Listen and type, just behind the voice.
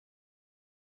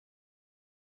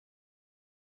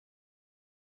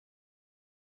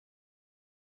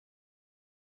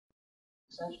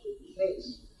essentially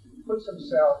Case puts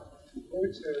himself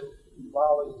into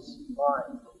Molly's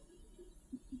mind,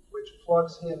 which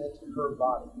plugs him into her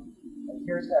body. And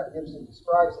here's how Gibson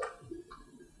describes it.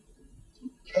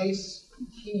 Case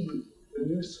keyed the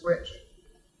new switch,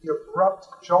 the abrupt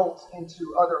jolt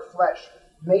into other flesh,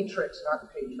 matrix, not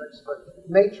patrix, but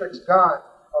matrix gone,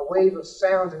 a wave of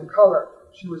sound and color.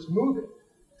 She was moving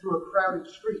through a crowded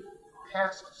street,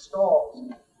 past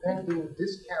stalls, vending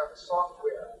discount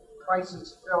software,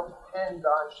 prices felt penned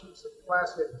on sheets of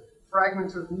plastic,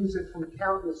 fragments of music from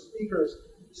countless speakers,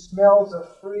 smells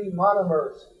of free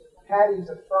monomers, patties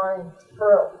of frying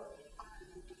pearl.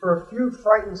 For a few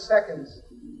frightened seconds,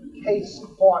 Case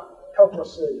fought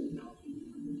helplessly,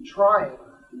 trying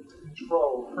to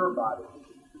control her body.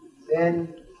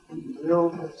 Then he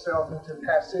willed himself into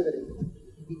passivity.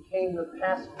 He became the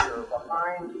passenger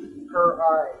behind her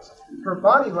eyes. Her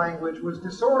body language was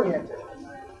disoriented.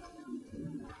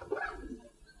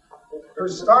 Her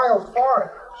style foreign.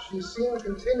 She seemed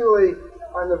continually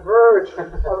on the verge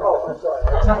of... Oh, I'm sorry.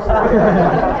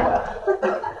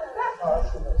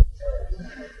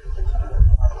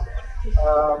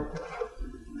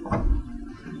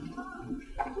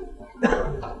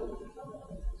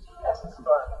 This is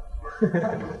fun.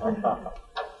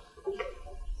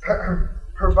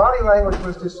 Her body language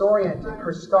was disorienting,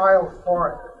 her style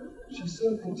foreign. She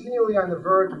seemed continually on the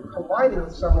verge of colliding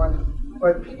with someone,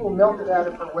 but people melted out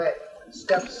of her way,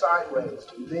 stepped sideways,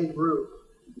 made room.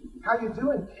 "How you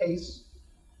doing, Case?"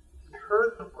 He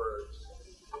heard the words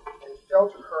and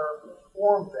felt her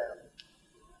form them.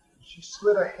 She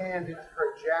slid a hand into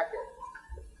her jacket,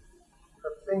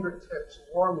 her fingertips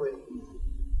warmly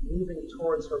moving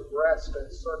towards her breast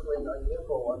and circling a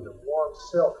nipple under warm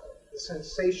silk. The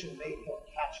sensation made him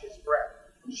catch his breath.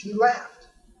 She laughed,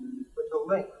 but the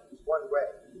link was one way.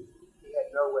 He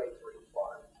had no way to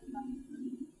reply.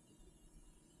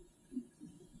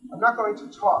 I'm not going to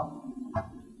talk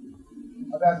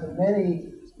about the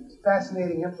many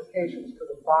fascinating implications for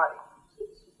the body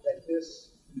that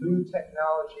this new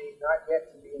technology, not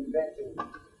yet to be invented,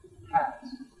 has.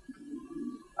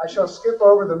 I shall skip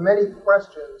over the many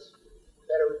questions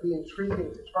that it would be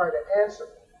intriguing to try to answer,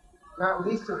 not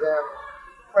least of them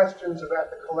questions about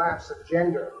the collapse of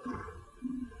gender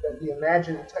that the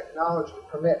imagined technology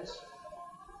permits.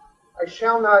 I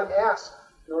shall not ask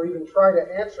nor even try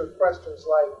to answer questions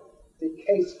like, did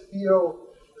Case feel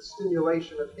the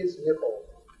stimulation of his nipple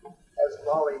as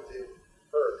Molly did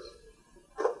hers?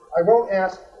 I won't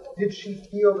ask, did she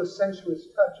feel the sensuous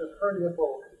touch of her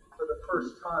nipple for the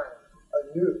first time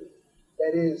anew,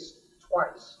 that is,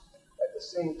 twice, at the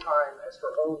same time as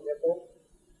her own nipple,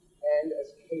 and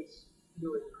as Case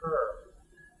feeling her,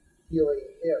 feeling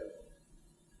him,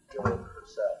 feeling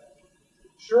herself.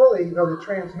 Surely, though the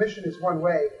transmission is one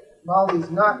way, Molly's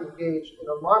not engaged in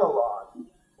a monologue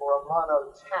or a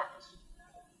monotact,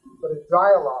 but a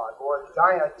dialogue or a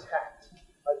diatact,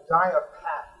 a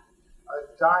diapath,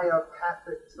 a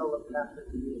diapathic telepathic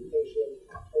communication,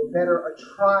 or better, a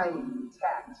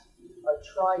tritact, a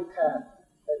tripath,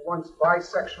 at once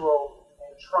bisexual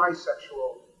and trisexual.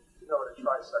 You know what a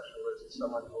trisexual is? It's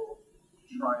someone who will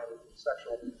try and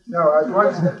sexual. No, at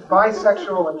once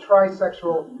bisexual and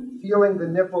trisexual, feeling the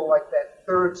nipple like that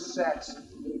third sex,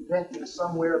 invented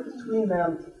somewhere between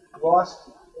them, lost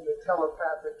in the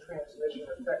telepathic transmission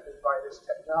affected by this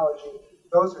technology.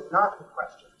 Those are not the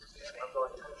questions I'm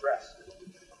going to address.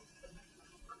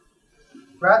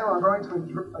 Rather, I'm going to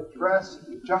address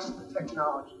just the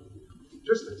technology.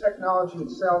 Just the technology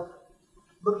itself,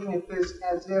 looking at this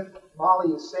as if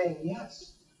Molly is saying,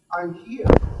 yes, I'm here,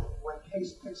 when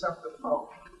Case picks up the phone.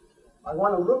 I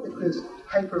want to look at this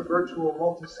hyper-virtual,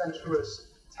 multisensuous,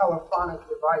 telephonic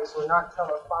device, or not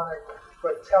telephonic,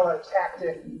 but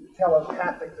teletactic,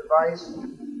 telepathic device.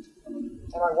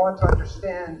 And I want to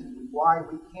understand why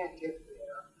we can't get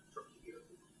there from here.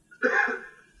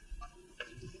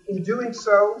 In doing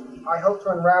so, I hope to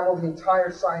unravel the entire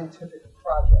scientific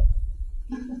project.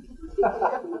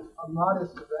 A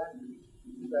modest event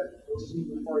that you'll see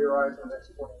before your eyes in the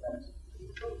next 20 minutes.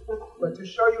 But to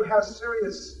show you how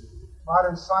serious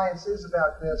modern science is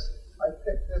about this, I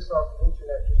picked this off the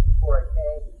internet just before I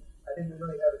came. I didn't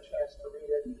really have a chance to read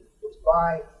it. It's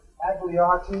by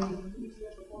Agliotti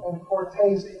and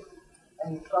Cortese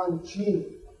and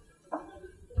Franchini.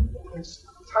 Its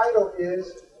title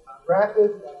is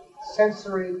Rapid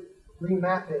Sensory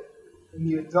Remapping in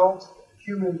the Adult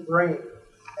Human Brain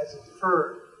as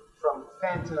Inferred from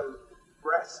Phantom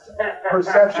Breast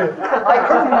Perception. I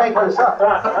couldn't make this up.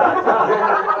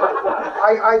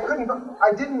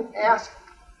 I didn't ask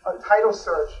a title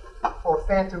search for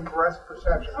phantom breast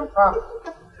perception, I promise.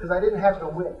 because I didn't have the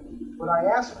wit. What I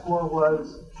asked for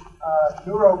was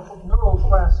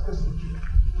neuroplasticity,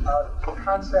 a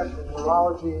concept in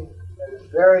neurology that is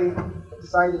very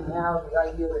exciting now, the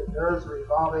idea that nerves are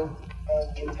evolving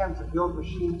and the attempt to build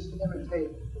machines to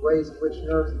imitate the ways in which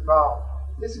nerves evolve.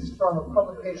 This is from a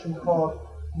publication called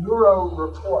Neuro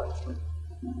Report.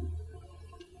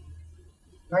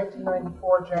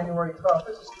 1994, January 12th.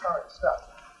 This is current stuff.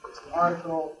 It's an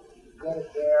article, you get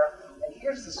it there. And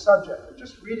here's the subject.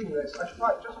 Just reading this, I should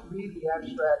probably just read the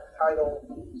abstract title,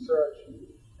 search,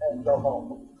 and go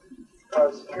home.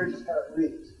 Because here's how it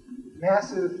reads.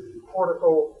 Massive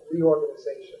cortical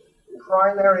reorganization.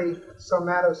 Primary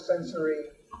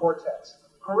somatosensory cortex.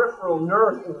 Peripheral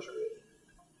nerve injury.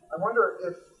 I wonder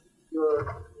if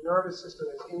your nervous system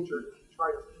is injured if you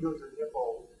try to feel your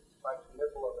nipple like the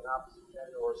nipple of an opposite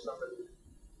gender or somebody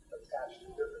attached to a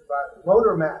different body.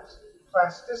 Motor maps,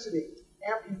 plasticity,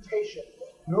 amputation,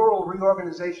 neural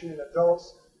reorganization in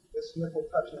adults. This nipple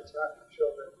touching is not for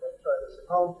children. Don't try this at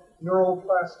home. Neural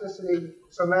plasticity,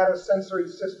 somatosensory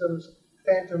systems,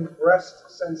 phantom breast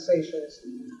sensations,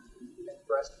 and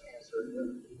breast cancer.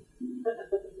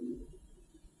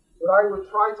 What I would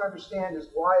try to understand is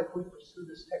why, if we pursue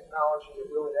this technology, it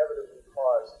will inevitably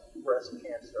cause breast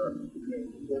cancer in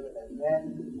women and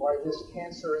men, why this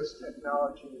cancerous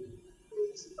technology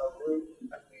is a route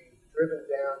being driven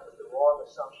down with the wrong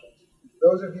assumptions.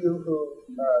 Those of you who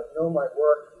know my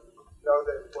work know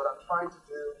that what I'm trying to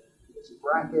do is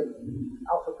bracket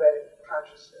alphabetic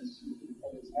consciousness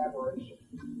and its aberration.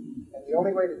 And the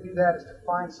only way to do that is to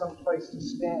find some place to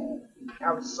stand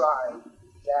outside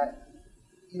that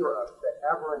era, that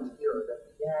aberrant era that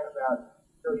began about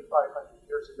 3,500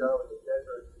 years ago in the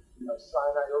desert of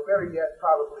Sinai, or better yet,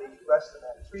 probably less than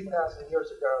that, 3,000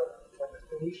 years ago, when the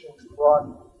Phoenicians brought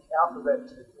the alphabet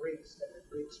to the Greeks and the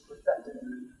Greeks perfected it.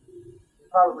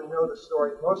 You probably know the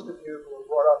story. Most of you who were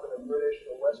brought up in a British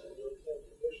or Western European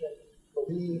tradition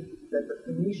believe that the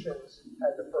Phoenicians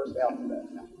had the first alphabet,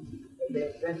 that they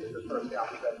invented the first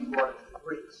alphabet and brought it to the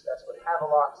Greeks. That's what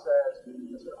Havelock says,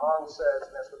 that's what Ong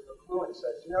says, and that's what McLuhan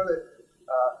says. You know that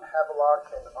Havelock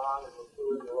and Ong and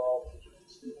McLuhan are all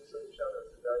students of each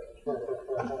other. It's very interesting.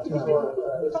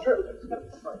 It's true.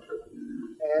 It's quite true.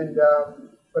 And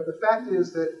but the fact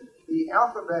is that the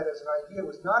alphabet as an idea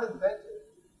was not invented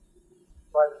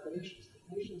by the Phoenicians. The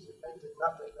Phoenicians invented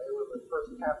nothing. They were the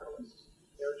first capitalists.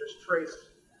 They were just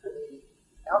traced. The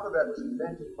alphabet was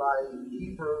invented by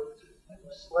Hebrew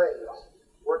slaves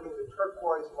working the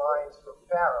turquoise mines for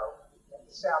Pharaoh in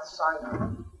South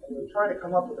Sinai. And they were trying to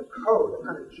come up with a code, a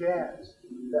kind of jazz,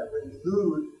 that would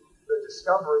elude the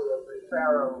discovery of the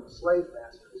Pharaoh slave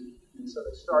masters. And so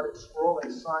they started scrolling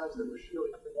signs that were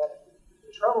surely phonetic.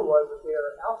 The trouble was that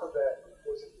their alphabet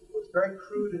was very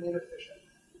crude and inefficient.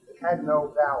 It had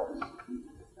no vowels.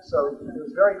 So it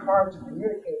was very hard to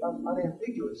communicate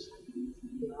unambiguously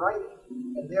in writing,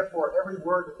 and therefore every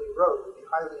word that they wrote would be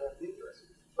highly ambiguous.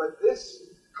 But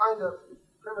this kind of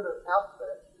primitive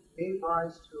alphabet gave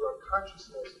rise to a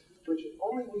consciousness which, if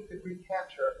only we could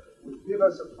recapture, would give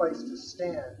us a place to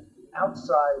stand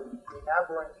outside the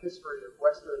aberrant history of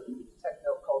Western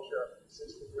technoculture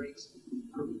since the Greeks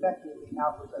perfected the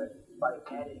alphabet by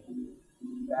adding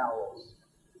vowels.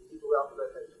 The Hebrew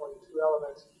alphabet had 22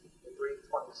 elements, the Greek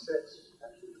 26,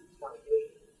 actually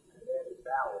 28, and it added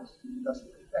vowels, thus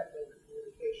perfecting the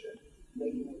communication,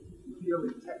 making it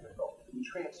clearly technical,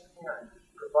 transparent,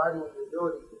 providing the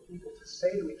ability for people to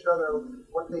say to each other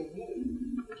what they need,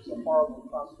 which is a horrible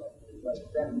prospect right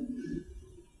then.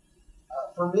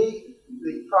 For me,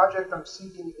 the project I'm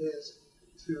seeking is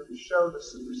to show the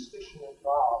superstition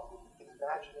involved in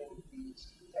imagining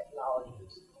these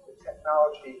technologies. The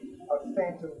technology of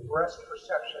phantom breast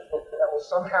perception that will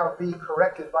somehow be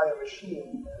corrected by a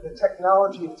machine. The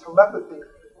technology of telepathy,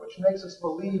 which makes us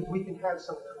believe we can have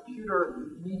some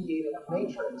computer-mediated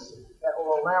matrix that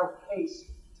will allow Case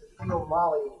to feel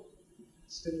Molly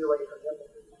stimulate her nipple.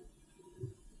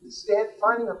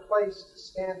 Finding a place to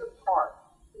stand apart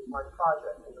is my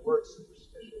project, and the word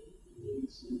superstition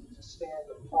means to stand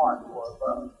apart or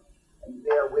above and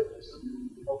bear witness,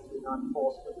 hopefully not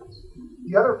false witness.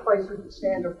 The other place we can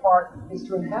stand apart is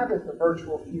to inhabit the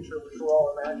virtual future which we're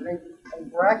all imagining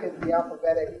and bracket the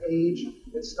alphabetic age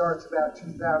that starts about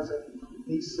 2000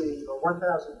 BC or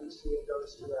 1000 BC and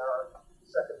goes to our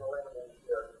second millennium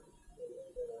here in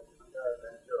America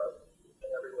and Europe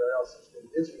and everywhere else that's been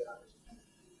Disneyized.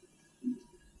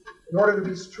 In order to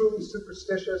be truly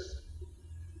superstitious,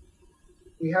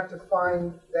 we have to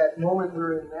find that moment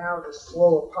we're in now, this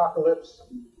slow apocalypse,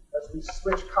 as we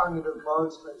switch cognitive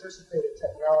modes to anticipated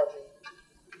technology,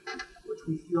 which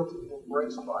we feel to be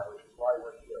embraced by, which is why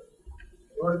we're here.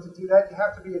 order to do that, you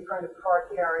have to be a kind of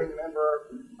card-carrying member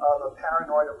of a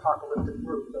paranoid apocalyptic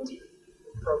group, don't you?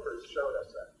 The Croakers showed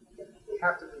us that. You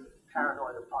have to be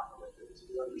paranoid apocalyptic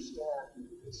to understand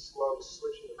this slow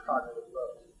switching of cognitive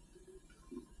load.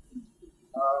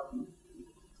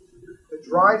 The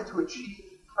drive to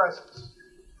achieve presence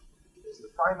is the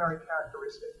primary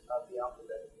characteristic of the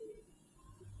alphabetic being.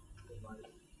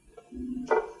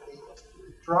 The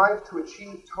drive to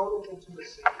achieve total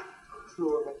intimacy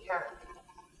through a mechanic,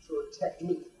 through a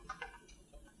technique.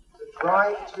 The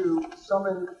drive to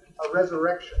summon a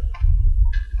resurrection,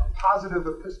 a positive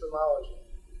epistemology,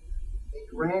 a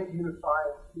grand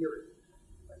unifying theory,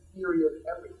 a theory of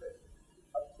everything,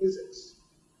 of physics,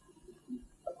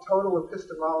 a total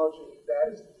epistemology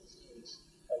that is the disease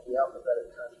of the alphabetic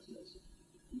consciousness.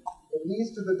 It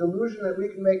leads to the delusion that we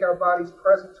can make our bodies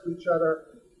present to each other,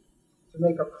 to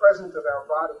make a present of our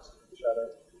bodies to each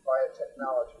other via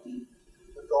technology,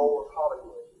 the goal of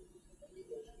Hollywood and the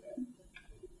internet.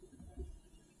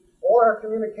 All our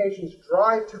communications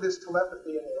drive to this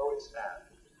telepathy, and they always have.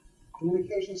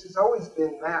 Communications has always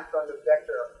been mapped on the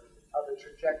vector of a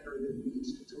trajectory that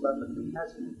leads to telepathy,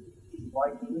 hasn't it?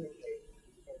 Why communicate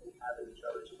and inhabit each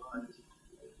other's minds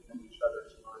and in each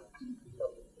other's minds?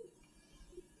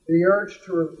 The urge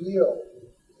to reveal,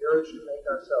 the urge to make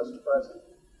ourselves present.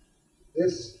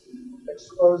 This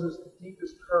exposes the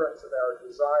deepest currents of our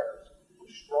desires, the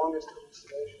strongest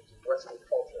hallucinations of Western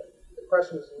culture. The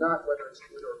question is not whether it's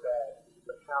good or bad,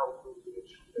 but how will we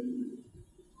achieve it.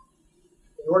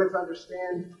 In order to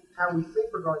understand how we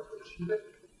think we're going to achieve it,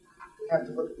 we have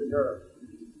to look at the nerve.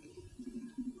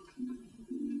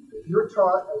 If you're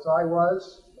taught, as I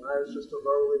was, when I was just a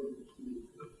lowly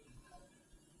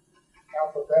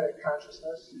alphabetic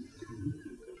consciousness,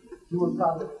 you were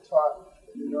probably taught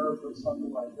the nerve looks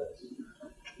something like this.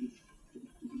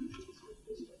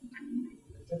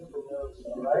 A typical nerve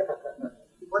cell, right?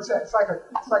 What's that? It's like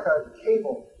a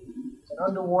cable. It's an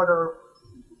underwater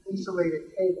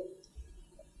insulated cable.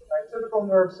 A typical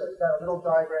nerve cell. It's got a little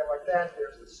diagram like that.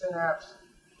 There's the synapse,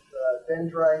 the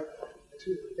dendrite,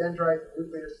 the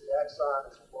nucleus, the axon,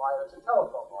 it's a wire, it's a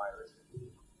telephone wire.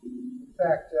 In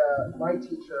fact, my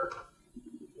teacher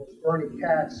was Bernie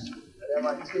Katz at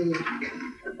MIT.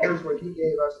 Here's what he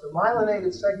gave us. The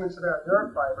myelinated segments of our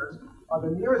nerve fibers are the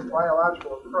nearest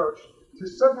biological approach to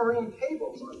submarine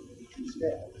cables on a miniature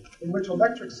scale, in which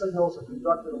electric signals are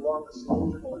conducted along the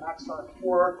cylindrical axon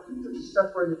core, which is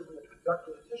separated from the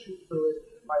conductive tissue fluid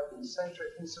by an eccentric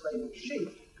insulating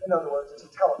sheath. In other words, it's a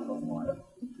telephone wire.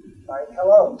 Right?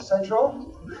 Hello,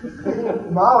 Central.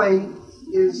 Molly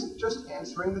is just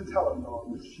answering the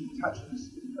telephone when she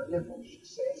touches her nipple. She's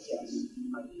saying, yes,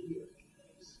 I'm here.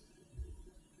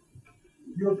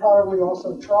 You were probably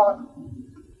also taught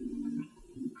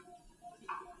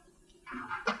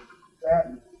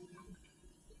that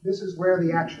this is where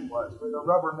the action was, where the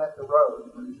rubber met the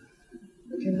road.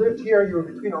 If you lived here, you were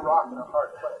between a rock and a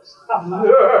hard place.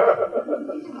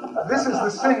 This is the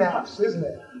synapse, isn't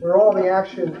it? Where all the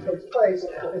action takes place.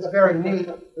 It's very neat.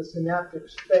 The synaptic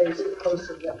space, the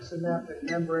post-synaptic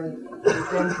membrane, the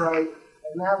dendrite,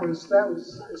 and that was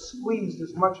squeezed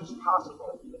as much as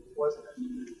possible, wasn't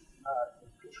it?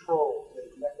 Controlled and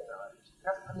mechanized.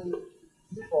 I mean,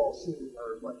 you've all seen a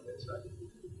nerve like this, right?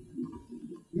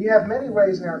 We have many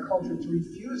ways in our culture to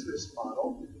refuse this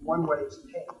model. One way is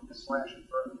pain, slash and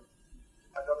burn.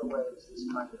 Another way is this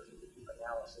kind of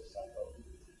analysis, I hope.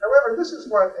 However, this is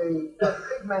what a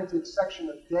pigmented section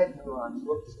of dead neurons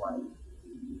looks like.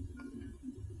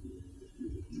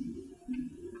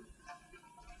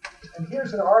 And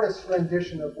here's an artist's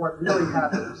rendition of what really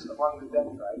happens among the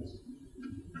dendrites.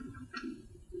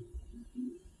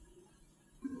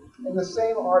 And the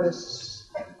same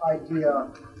artist's idea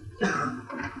of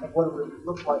what it would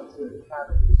look like to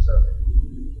inhabit the circuit.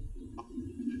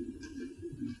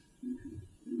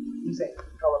 These ain't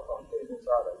telephone cables,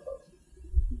 are they, folks?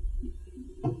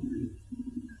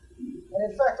 And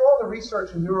in fact, all the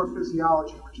research in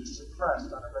neurophysiology, which is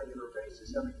suppressed on a regular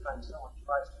basis every time someone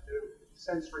tries to do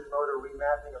sensory motor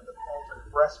remapping of the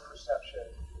phantom breast perception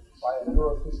by a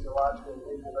neurophysiological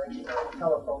manipulation of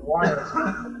telephone wires,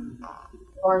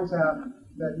 finds out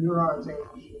that neurons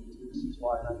ain't machines. This is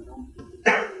why I don't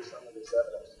use some of this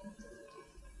evidence.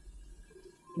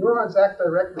 Neurons act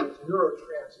directly as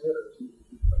neurotransmitters,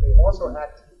 but they also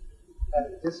act at a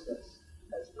distance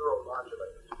as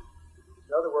neuromodulators.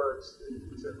 In other words,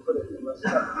 to put it in less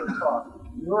technical talk,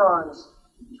 neurons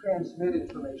transmit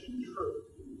information true,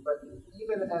 but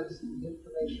even as the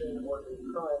information or the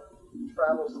current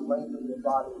travels the length of your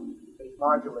body, they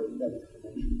modulate that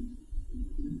information.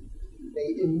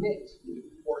 They emit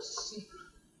or seek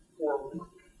or leak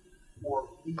or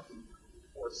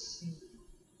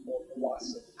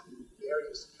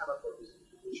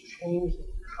change the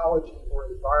ecology or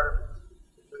environment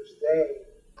in which they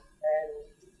and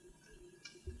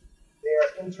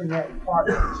their internet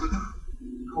partners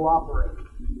cooperate.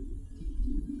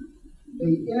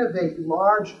 They innovate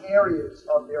large areas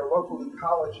of their local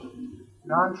ecology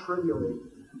non-trivially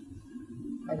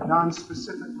and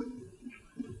non-specifically.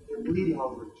 They're bleeding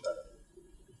over each other.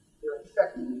 They're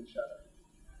infecting each other.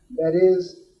 That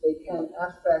is, they can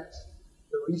affect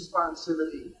the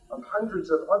responsivity of hundreds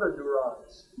of other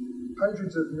neurons,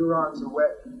 hundreds of neurons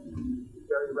away,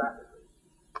 very rapidly.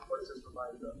 What does this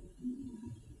remind of?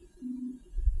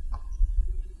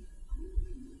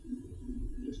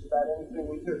 Just about anything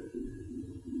we do,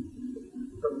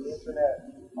 from the internet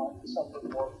onto something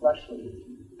more fleshly.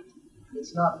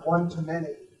 It's not one to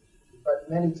many, but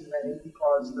many to many,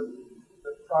 because the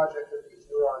project of these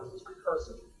neurons is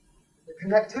recursive. The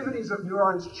connectivities of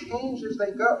neurons change as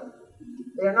they go.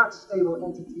 They are not stable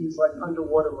entities like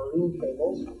underwater marine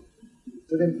cables.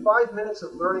 Within 5 minutes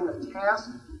of learning a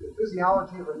task, the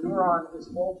physiology of a neuron is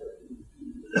altered.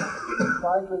 Within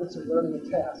 5 minutes of learning a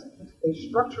task, they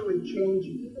structurally change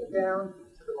even down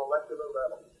to the molecular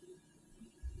level.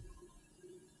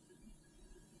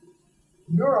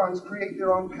 Neurons create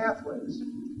their own pathways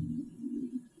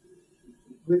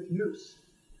with use,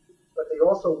 but they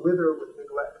also wither with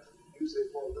neglect, use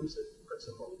it or lose it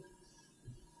principle.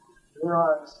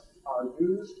 Neurons are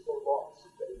used or lost.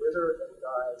 They wither and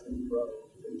die and grow.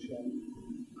 They change.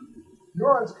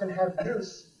 Neurons can have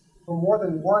use for more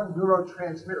than one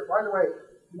neurotransmitter. By the way,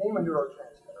 name a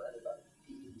neurotransmitter, anybody?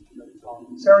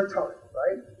 Serotonin,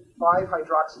 right?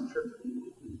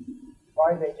 5-hydroxytryptamine.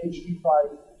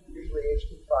 5-HT5, usually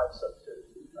HT5 sub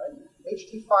 2, right?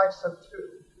 HT5 sub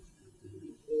 2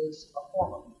 is a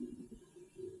hormone.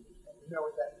 And you know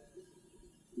what that is.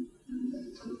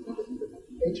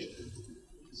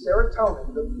 Serotonin,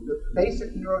 the basic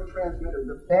neurotransmitter,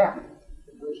 the bath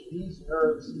in which these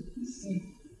nerves seek,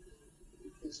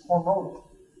 is hormonal.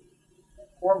 And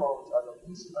hormones are the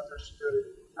least understood,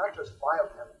 not just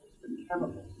biochemicals, but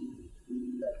chemicals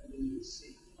that we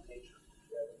see in nature.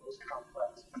 They're the most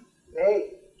complex.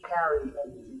 They carry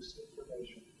and produce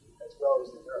information as well as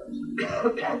the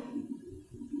nerves.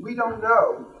 We don't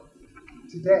know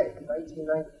today, in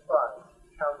 1995,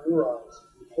 how neurons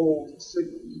hold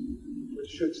signals, which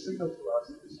should signal to us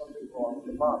that there's something wrong with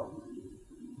the model.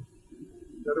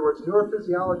 In other words,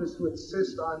 neurophysiologists who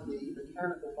insist on the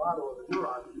mechanical model of a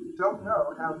neuron don't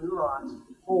know how neurons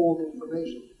hold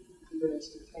information, even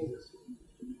instantaneously.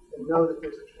 They know that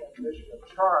there's a transmission of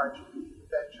charge, but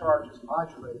that charge is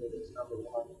modulated, as number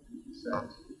 1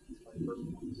 says, my first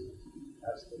one says,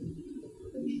 as the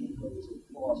information goes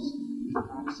across the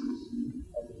axis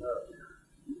of the nerve.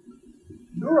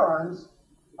 Neurons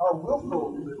are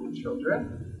willful little children.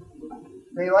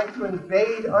 They like to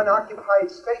invade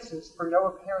unoccupied spaces for no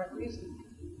apparent reason.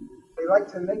 They like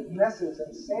to make messes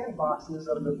and sandboxes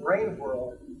of the brain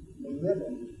world they live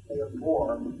in. They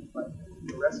abhor, like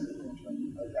the rest of nature,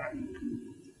 a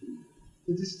vacuum.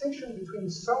 The distinction between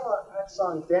soma,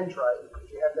 axon, dendrite, if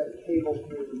you have that cable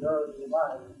near the nerve in your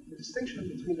mind, the distinction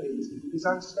between these is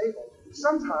unstable.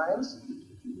 Sometimes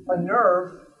a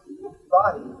nerve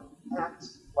body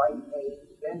acts like a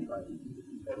dendrite,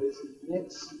 that is,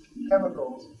 emits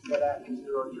chemicals that act as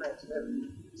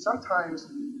neurotransmitters. Sometimes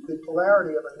the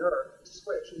polarity of a nerve can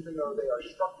switch, even though they are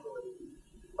structurally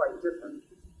quite different.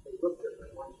 They look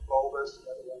different. One's bulbous,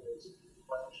 the other one is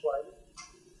branch-like.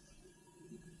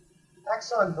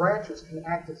 Axon branches can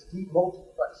act as deep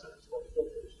multiplexers or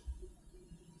filters.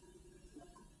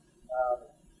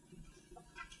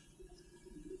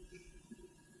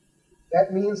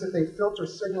 That means that they filter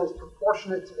signals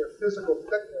proportionate to their physical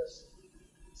thickness,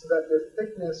 so that their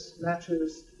thickness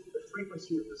matches the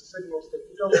frequency of the signals they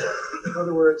filter. In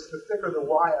other words, the thicker the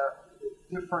wire,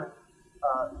 the different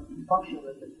function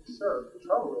that they can serve. The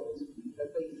trouble is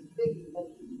that they thick and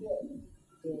thin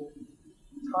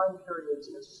in time periods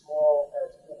as small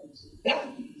as minutes.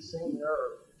 The same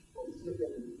nerve will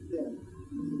thicken and thin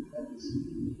in minutes,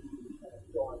 and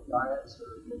go on diets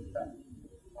or get fat,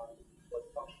 on what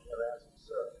function they're asked to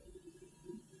serve.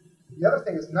 The other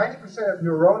thing is 90% of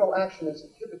neuronal action is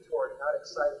inhibitory, not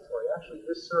excitatory. Actually,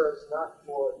 this serves not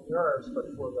for nerves, but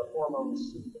for the hormone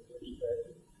soup in which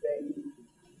they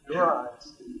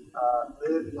neurons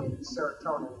live in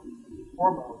serotonin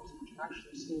hormones, which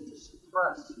actually seem to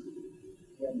suppress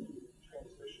the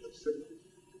transmission of signals.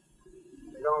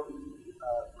 They don't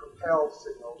propel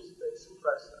signals, they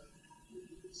suppress them.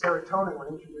 Serotonin, when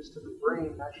introduced to the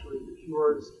brain, actually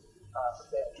cures a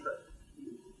bad trip.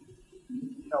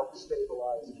 It helps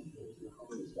stabilize people in a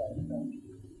homeostatic fashion.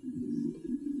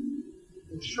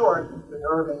 In short, the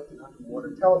nerve ain't an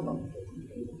underwater telephone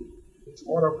cable. It's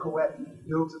autopoietic,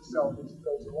 builds itself as it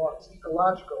goes along. It's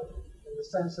ecological in the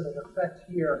sense that an effect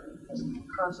here has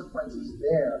consequences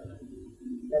there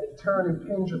that in turn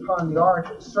impinge upon the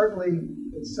origin. Certainly,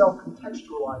 it's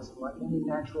self-contextualizing like any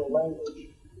natural language.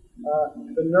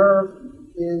 The nerve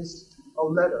is a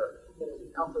letter in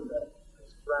an alphabet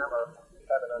whose grammar we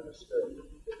haven't understood.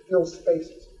 It fills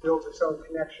spaces, it builds its own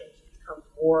connections, it becomes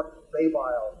more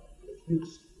labile with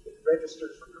use, it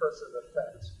registers recursive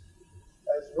effects.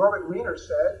 As Norbert Wiener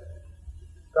said,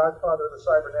 godfather of the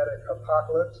cybernetic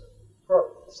apocalypse,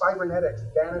 quote, cybernetics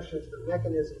banishes the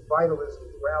mechanism, vitalism,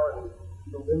 duality,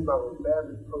 the limbo of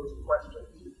badly posed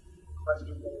questions.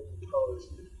 Questions that were posed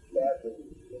badly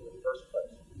in the first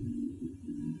place.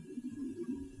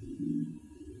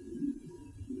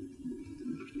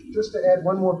 Just to add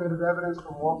one more bit of evidence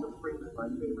from Walter Freeman, my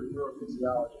favorite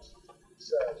neurophysiologist,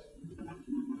 says,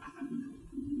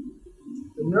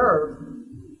 the nerve,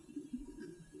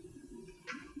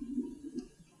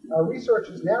 our research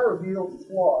has now revealed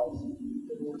flaws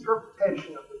in the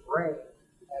interpretation of the brain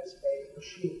as a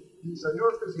machine. He's a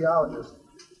neurophysiologist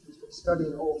who's been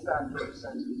studying olfactory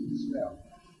senses and smell,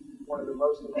 one of the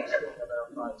most interesting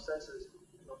of our 5 senses,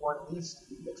 and the one least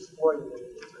exploited in the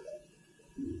internet.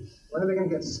 When are they going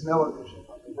to get smell-o-vision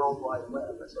on the World Wide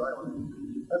Web? That's what I want to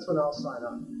do. That's when I'll sign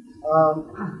on.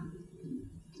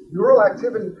 Neural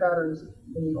activity patterns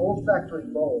in the olfactory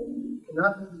bulb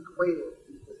cannot be equated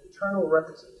with internal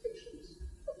representations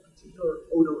of particular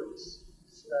odorants,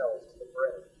 smells to the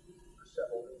brain for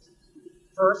several reasons.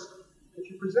 First, if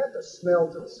you present a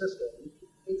smell to the system,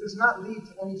 it does not lead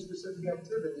to any specific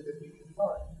activity that we can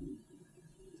find.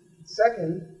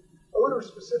 Second,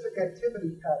 odor-specific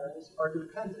activity patterns are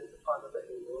dependent upon the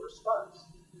behavioral response.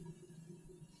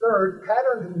 Third,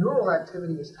 patterned neural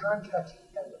activity is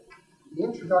context-dependent. The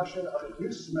introduction of a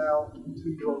new smell to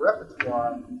your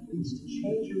repertoire leads to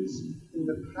changes in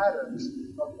the patterns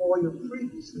of all your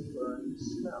previously learned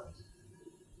smells.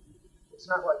 It's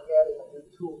not like adding a new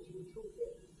tool to your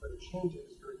toolkit, but it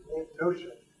changes your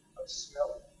notion of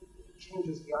smelling. It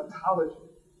changes the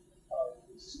ontology of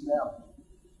smell.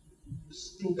 You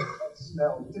stink and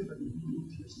smell differently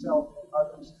to yourself and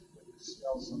others when you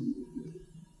smell something new.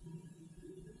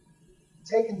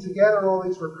 Taken together, all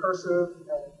these recursive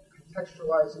and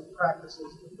contextualizing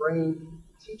practices of the brain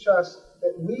teach us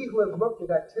that we who have looked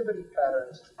at activity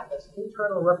patterns as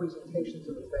internal representations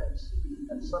of events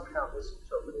have somehow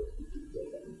misinterpreted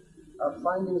data. Our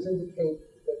findings indicate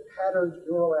that patterned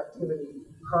neural activity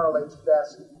correlates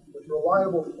best with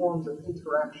reliable forms of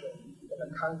interaction in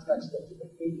a context that is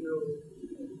behaviorally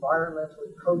and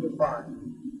environmentally co-defined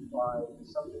by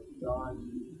something beyond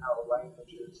our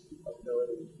language's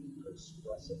ability to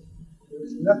express it. There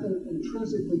is nothing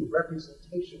intrinsically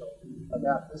representational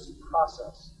about this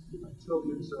process until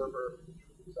the observer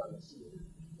is on the scene.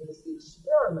 It is the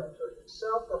experimenter,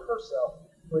 himself or herself,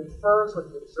 who infers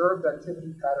what the observed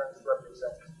activity patterns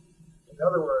represent. In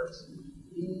other words,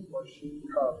 he or she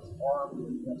becomes armed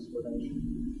with the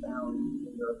explanation found in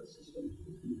the nervous system,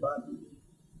 but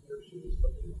he or she is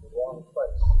looking in the wrong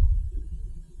place.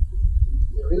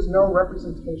 There is no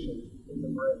representation in the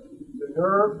brain. The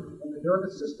nerve and the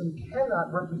nervous system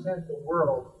cannot represent the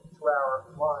world to our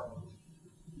mind.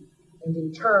 And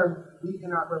in turn, we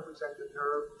cannot represent the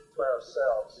nerve to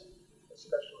ourselves,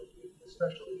 especially if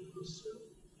we assume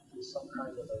it's some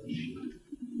kind of a machine.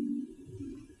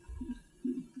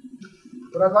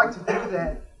 What I'd like to do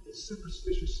then is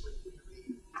superstitiously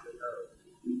read the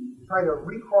nerve. Try to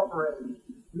recorporate,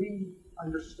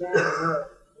 re-understand the nerve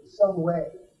in some way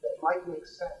that might make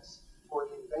sense for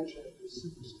the invention of this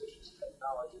superstitious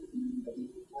technology that we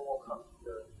all come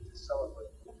here to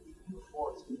celebrate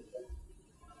before it's been invented.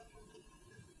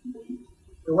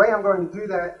 The way I'm going to do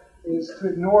that is to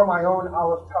ignore my own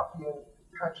Aleph Tachian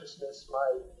consciousness,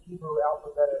 my Hebrew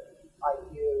alphabetic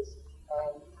ideas,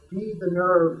 and read the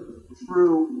nerve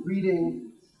through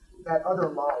reading that other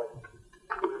Molly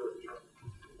literature.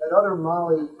 That other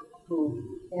Molly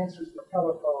who answers the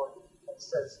telephone and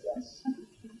says yes.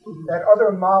 That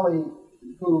other Molly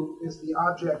who is the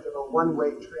object of a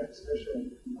one-way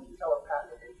transmission of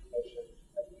telepathic information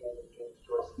at the end of James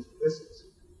Joyce's Ulysses.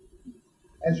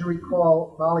 As you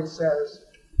recall, Molly says,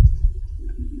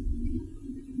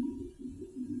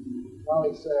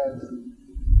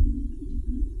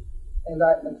 and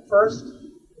at first,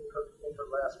 in her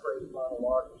last great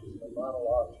monologue, which is a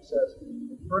monologue, she says,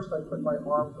 at first I put my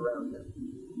arms around him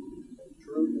and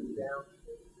drew him down to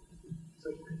me so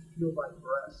he could feel my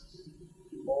breasts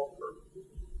all for me.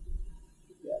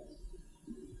 Yes.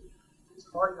 It's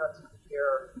hard not to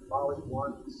compare Molly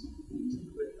 1's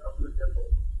tickling of her nipple,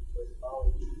 with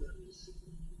Molly 2's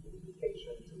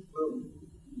invitation to bloom,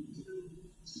 to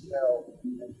smell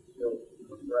and feel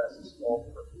her breasts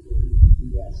all perfumed.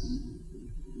 Yes.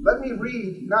 Let me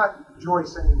read, not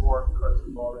Joyce anymore because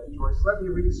we've all read Joyce, let me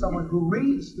read someone who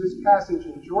reads this passage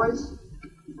in Joyce,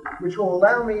 which will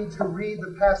allow me to read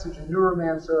the passage in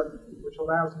Neuromancer, which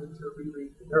allows me to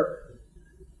reread the Nerve,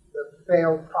 the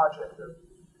failed project of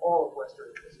all of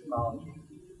Western epistemology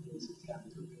in its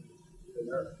attempt to read the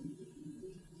Nerve.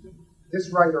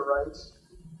 This writer writes,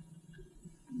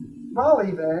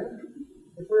 Molly, then,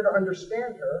 if we're to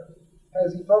understand her,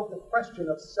 has evoked the question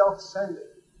of self-sending,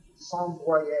 sans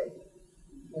voyer,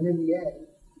 and in the end,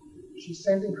 she's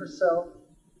sending herself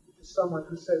to someone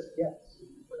who says yes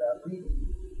without reading,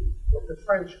 what the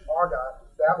French argot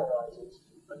babblizes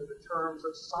under the terms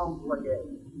of sans voyer,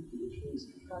 which means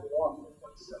to have it off with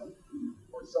oneself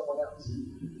or someone else.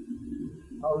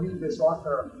 I'll read this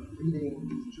author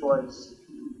reading Joyce,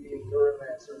 reading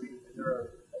Neuromancer, reading the Nerve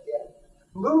again.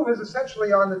 Bloom is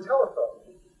essentially on the telephone,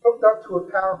 hooked up to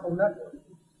a powerful network,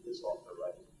 this author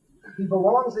writes. He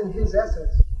belongs in his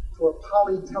essence to a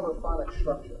polytelephonic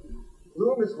structure.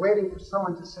 Bloom is waiting for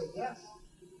someone to say, yes,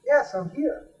 yes, I'm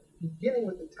here, beginning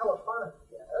with the telephonic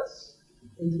yes,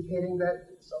 indicating that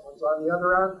someone's on the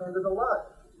other end of the line,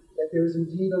 that there's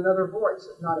indeed another voice,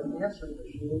 if not an answering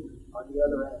machine, on the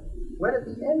other end. When at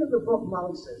the end of the book,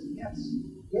 Molly says, yes,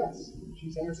 yes,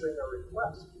 she's answering a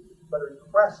request, but a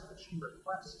request that she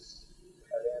requests to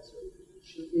have answered.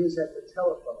 She is at the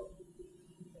telephone,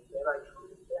 and then I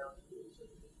drew it down to you so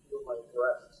you can feel my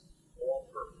breasts all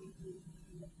perfumed.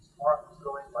 His heart was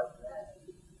going like mad.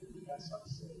 Yes, I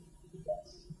say,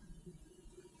 yes.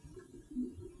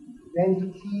 Then he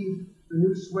keyed the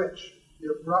new switch, the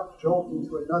abrupt jolt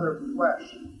into another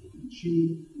flesh.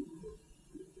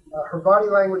 Her body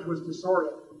language was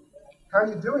disoriented. How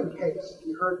you doing, Case?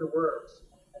 He heard the words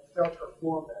and felt her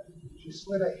form then. She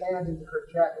slid a hand into her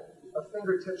jacket, a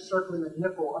fingertip circling a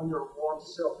nipple under a warm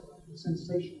silk. The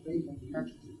sensation made him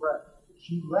catch his breath.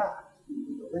 She laughed.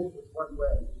 The link was one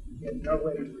way. He had no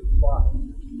way to reply.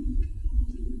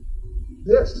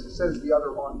 This, says the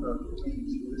other author who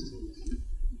reads Ulysses,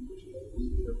 which enables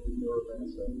me to read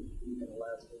Neuromancer and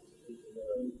allows me to read the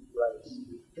Nerve, writes,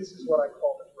 this is what I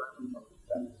call the gramophone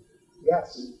effect. Yes,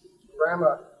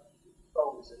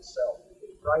 gramophones itself.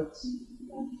 It writes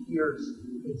and hears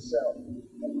itself,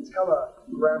 and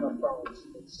telegramophones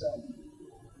itself.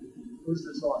 Who's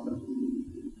this author?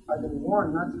 I've been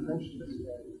warned not to mention this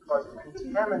name because it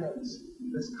contaminates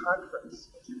this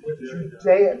conference with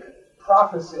Judaic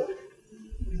prophecy,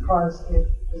 because it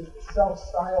is the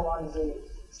self-stylizing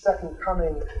second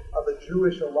coming of a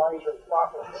Jewish Elijah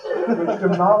prophet, which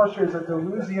demolishes a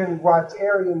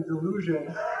Deleuzian-Guattarian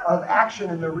delusion of action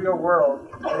in the real world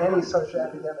at any such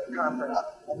academic conference,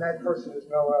 and that person is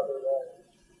no other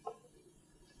than.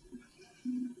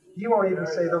 You won't even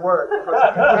say the word because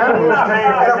it's contaminated.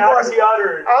 And of course,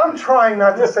 I'm trying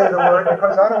not to say the word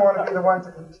because I don't want to be the one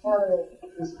to contaminate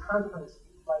this conference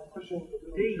by pushing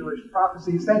the Jewish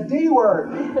prophecies. That D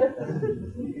word.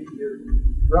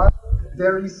 Right?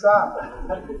 There he saw.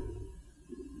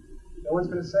 No one's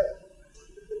going to say it.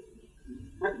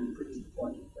 Proves the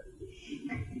point.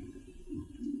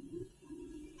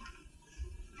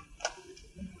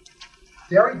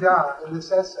 Derrida, in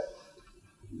this essay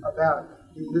about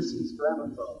Ulysses'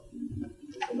 gramophone,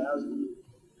 which allows you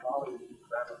to follow the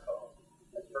gramophone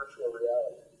as virtual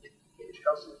reality, which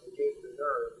helps you negate the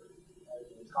Nerve and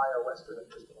the entire Western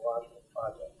epistemological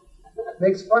project,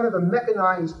 makes fun of the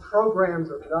mechanized programs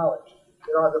of knowledge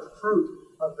that are the fruit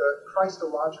of the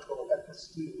Christological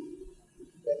episteme,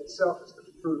 that itself is the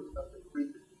fruit of the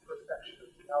Greek perfection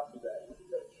of the alphabet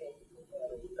that came from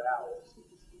adding vowels,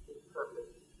 the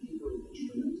imperfect Hebrew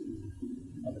instrument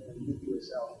of an ambiguous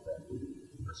alphabet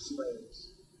for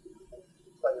slaves and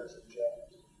players of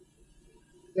jazz.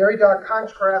 Derrida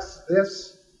contrasts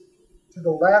this to the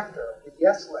laughter, the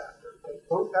yes laughter, that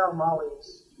both our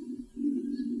Mollies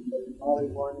use, both Molly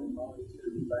 1 and Molly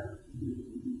 2 laugh.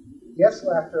 Yes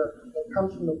laughter that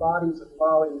comes from the bodies of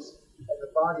Mollies and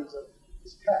the bodies of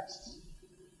his texts.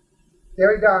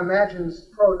 Derrida imagines,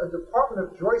 quote, a department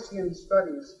of Joycean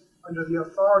studies under the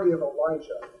authority of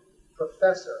Elijah,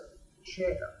 professor,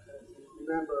 chair. And if you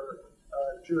remember,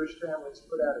 Jewish families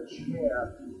put out a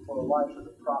chair for Elijah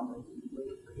the prophet,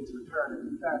 waiting for his return. And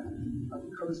in fact, on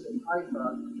the coast of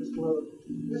Haifa, just below,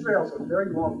 Israel's a very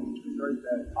long beach with very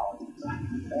bad politics.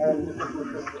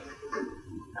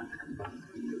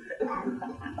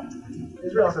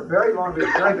 Israel's a very long beach,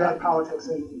 very bad politics.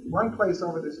 And one place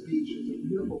over this beach is a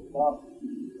beautiful bluff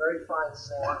very fine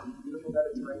sand, beautiful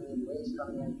Mediterranean waves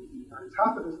coming in. On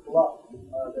top of this bluff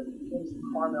that begins the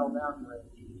Carmel mountain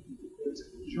range, there's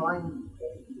a giant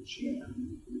chair. I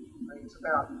mean, it's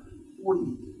about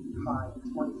 40 feet high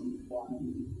and 20 feet wide.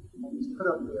 And it's put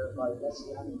up there by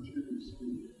Messianic Jews,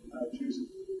 Jews,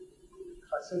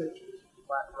 Hasidic Jews,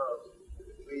 black robes, who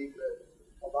believe that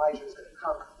Elijah is going to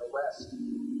come from the west,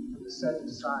 from the setting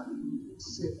sun, and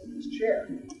sit in his chair.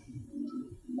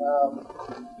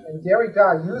 And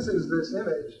Derrida uses this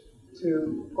image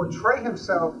to portray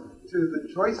himself to the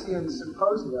Joycean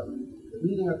Symposium, the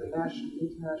meeting of the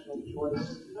International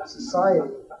Joyce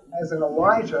Society, as an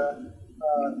Elijah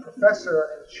professor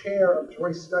and chair of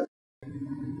Joyce studies.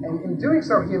 And in doing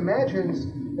so, he imagines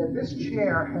that this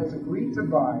chair has agreed to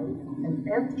buy an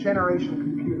nth generation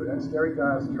computer, that's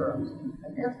Derrida's terms,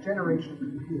 an nth generation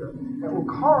computer that will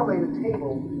correlate a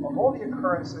table of all the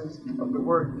occurrences of the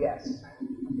word yes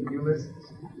in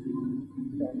Ulysses.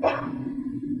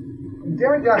 And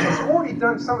Derrida has already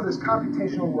done some of this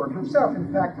computational work himself.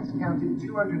 In fact, he's counted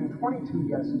 222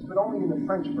 yeses, but only in the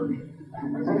French version,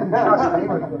 because he didn't trust the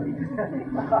English version.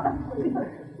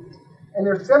 And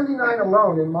there's 79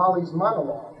 alone in Mali's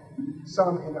monologue,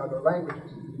 some in other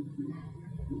languages.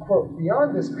 Quote,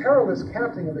 beyond this perilous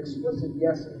counting of explicit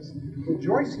yeses, the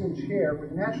Joycean chair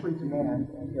would naturally demand,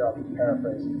 and here I'll be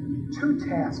paraphrasing, two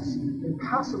tasks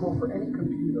impossible for any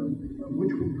computer of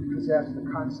which we possess the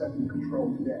concept and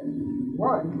control today.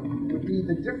 One would be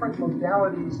the different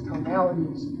modalities,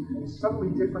 tonalities, and subtly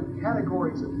different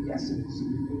categories of yeses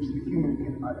which the human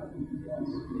can utter. Yes.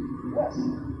 Yes.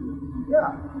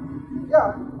 Yeah.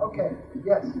 Yeah. Okay.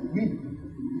 Yes. We.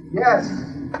 Yes.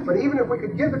 But even if we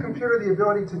could give the computer the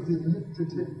ability to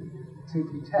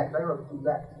detect, I wrote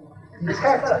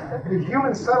detect the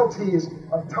human subtleties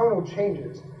of tonal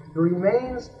changes, the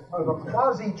remains of a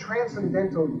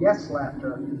quasi-transcendental yes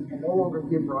laughter can no longer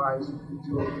give rise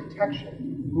to a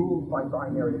detection ruled by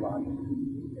binary logic.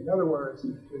 In other words,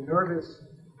 the nervous,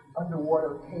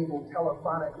 underwater cable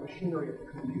telephonic machinery of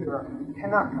the computer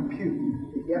cannot compute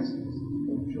the yeses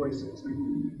in Joyce's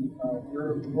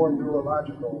more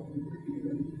neurological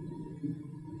computer.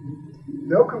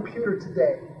 No computer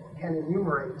today can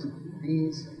enumerate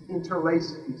these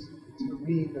interlaces to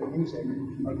read the music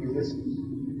of Ulysses.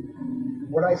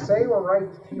 What I say or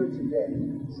write here today,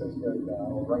 says Derrida,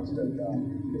 or writes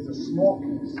Derrida, is a small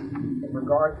piece in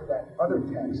regard to that other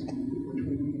text, which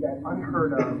would be that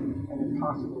unheard of and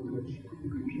impossible to achieve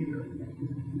computer.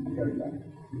 Derrida.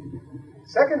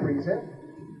 Second reason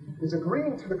is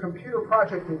agreeing to the computer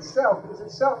project itself is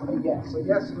itself a yes. A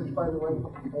yes, which, by the way,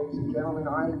 ladies and gentlemen,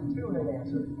 I too have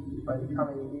answered by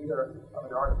becoming a leader of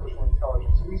an artificial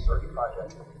intelligence research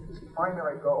project whose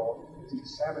primary goal is to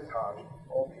sabotage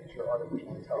all future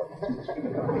artificial intelligence.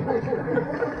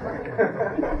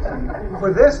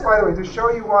 For this, by the way, to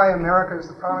show you why America is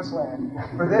the promised land,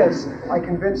 for this, I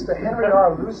convinced the Henry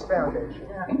R. Luce Foundation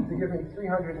to give me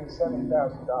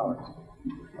 $307,000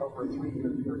 over a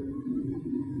 3-year period.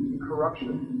 The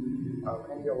corruption of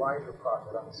any Elijah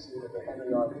prophet on the scene of the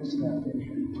Henry R. Luce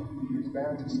Foundation is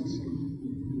bound to succeed.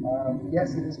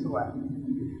 Yes, it is to laugh.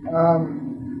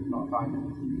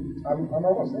 I'm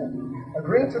almost there.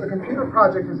 Agreeing to the computer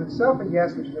project is itself a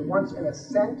yes, which is at once an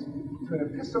assent to an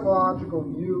epistemological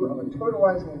view of a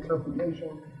totalizing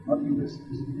interpretation of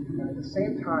Ulysses, and at the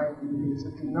same time, it is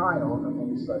a denial of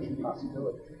any such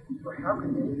possibility. For how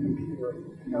can any computer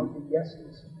count the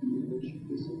yeses in which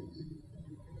Ulysses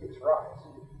gives rise?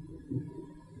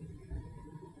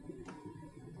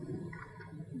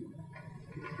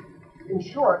 In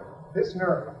short, this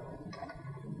nerve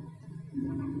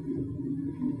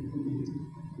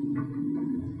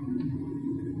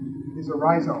is a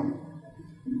rhizome,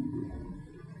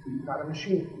 not a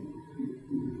machine.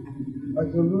 A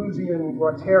Deleuzian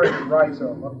Guattari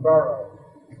rhizome, a burrow,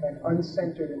 an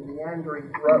uncentered and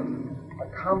meandering growth, a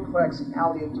complex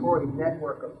aleatory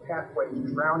network of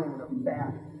pathways drowning in a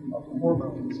bath of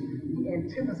hormones, the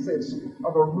antithesis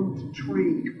of a root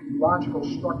tree logical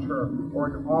structure or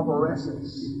an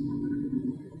arborescence.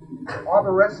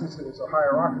 Arborescences are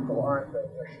hierarchical, aren't they?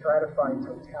 They're stratified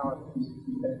totalities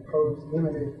that impose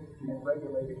limited and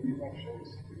regulated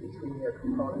connections between their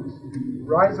components.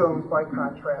 Rhizomes, by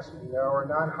contrast, we know, are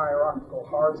non-hierarchical,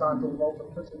 horizontal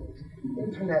multiplicities,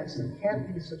 internets that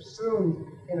can't be subsumed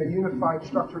in a unified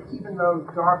structure, even though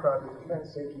DARPA, the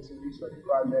Defense Agency Research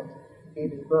Project,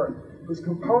 gave it birth, whose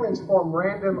components form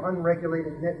random,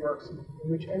 unregulated networks in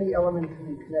which any element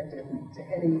can be connected to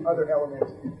any other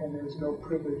element, and there is no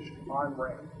privileged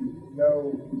on-ramp,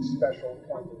 no special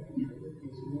point of entry that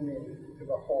gives meaning to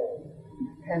the whole.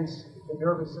 Hence, the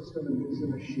nervous system is a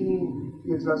machine,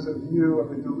 gives us a view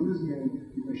of a Deleuzian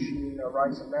machine, a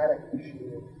rhizomatic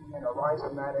machine, and a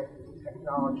rhizomatic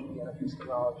technology and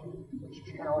epistemology, which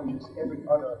challenges every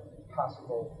other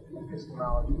possible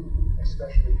epistemology,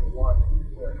 especially the one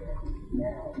we're in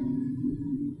now.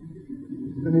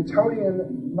 The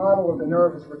Newtonian model of the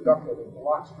nerve is reductive. It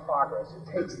blocks progress. It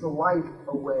takes the life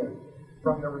away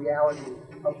from the reality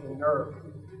of the nerve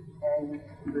and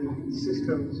the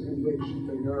systems in which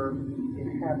the nerve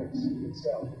inhabits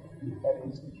itself, that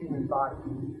is, the human body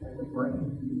and the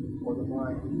brain or the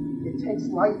mind. It takes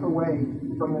life away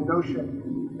from the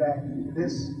notion that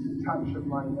this touch of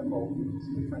my nipple is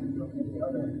different from any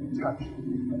other touch of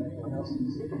anyone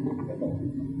else's nipple.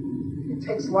 It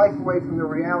takes life away from the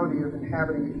reality of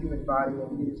inhabiting a human body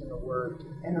and using the word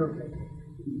enervating.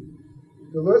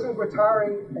 Deleuze and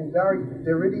Guattari and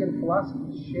Derridian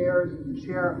philosophy share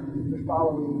the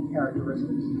following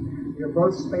characteristics. They are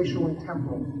both spatial and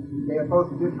temporal. They are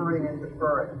both differing and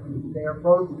deferring. They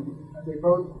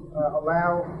both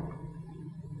allow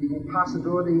the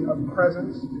impossibility of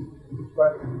presence,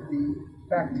 but the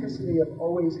facticity of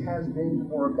always has been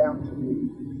or about to be.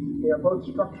 They are both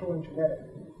structural and genetic.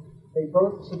 They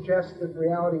both suggest that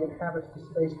reality inhabits the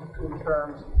space between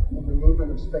terms and the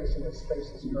movement of space in its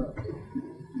spaceless terms.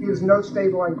 It is no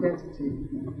stable identity,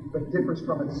 but differs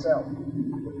from itself,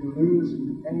 what Deleuze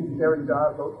and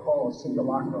Derrida both call a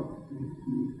simulacrum.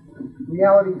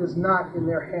 Reality does not, in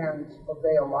their hands,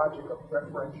 obey a logic of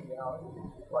referentiality,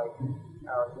 like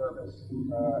our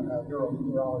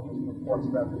neurologist reports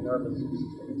about the nervous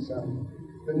system itself.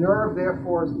 The nerve,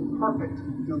 therefore, is the perfect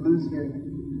Deleuzian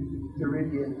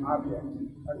Derridian object,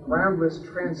 a groundless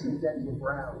transcendental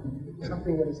ground,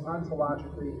 something that is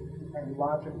ontologically and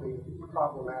logically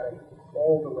problematic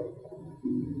all the way down.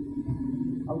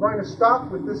 I'm going to stop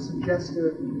with this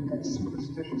suggestive and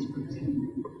superstitious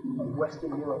critique of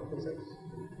Western neurophysics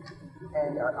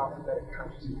and our alphabetic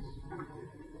consciousness.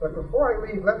 But before I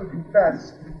leave, let me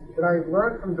confess that I have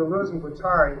learned from Deleuze and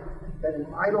Guattari that an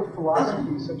idle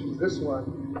philosophy such as this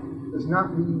one does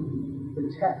not leave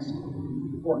the text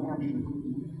for action.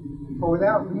 For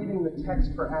without leaving the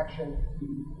text for action,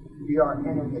 we are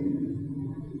enervated.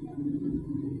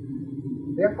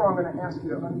 Therefore, I'm going to ask you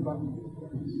to unbutton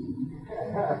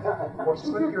or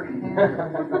slip your hand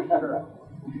under your shirt,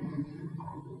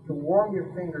 to warm your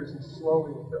fingers and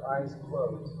slowly with your eyes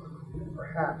closed,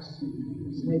 perhaps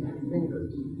snake your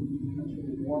fingers until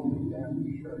you warmly down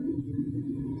your shirt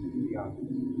to the obvious.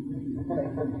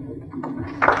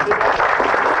 Thank you.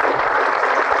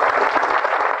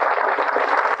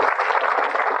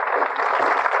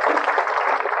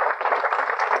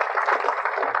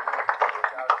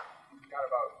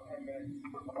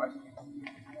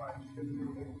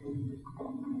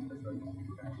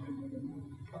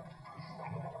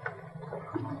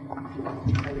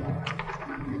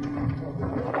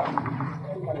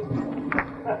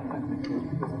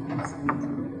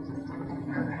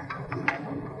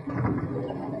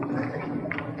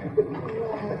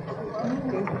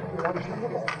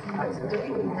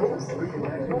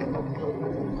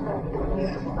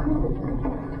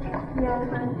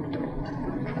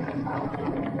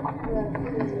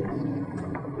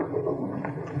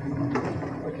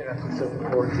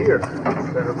 Here.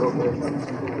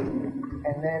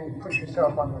 And then push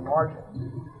yourself on the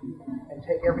margins and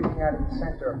take everything out of the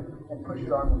center and push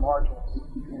it on the margins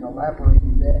and elaborate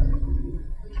there,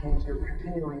 which means you're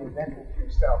continually inventing for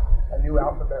yourself a new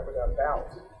alphabet without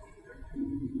vowels.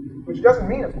 Which doesn't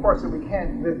mean, of course, that we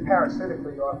can't live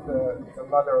parasitically off the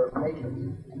mother matrix.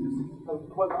 The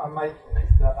point that I'm making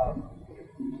is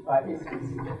that it's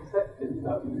accepted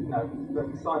that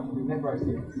science never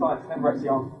actually answers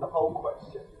the whole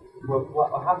question. Well,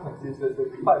 what happens is that the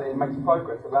fact that it makes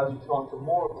progress allows you to answer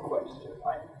more of the question.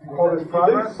 Right? And if you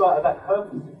lose sight of that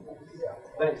purposiveness,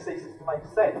 then it ceases to make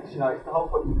sense. It's the whole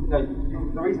point.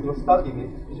 The reason you're studying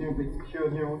is presumably to cure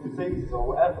neural diseases or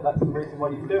whatever. That's the reason why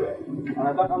you do it. And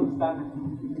I don't understand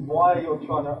why you're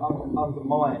trying to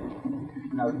undermine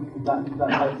that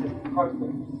basic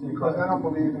process. Because I don't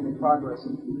believe in the progress.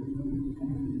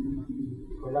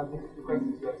 Well, I don't think it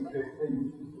progresses your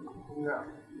security. No,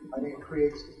 I think it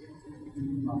creates.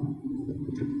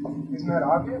 Isn't that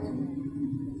obvious?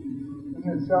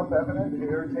 Isn't it self-evident? Have you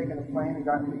ever taken a plane and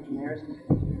gotten Legionnaires?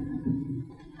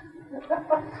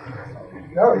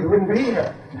 No, you wouldn't be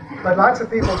here. But lots of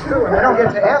people do, and I don't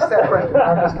get to ask that question.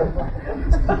 I'm just kidding.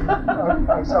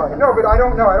 I'm sorry. No, but I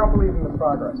don't know. I don't believe in the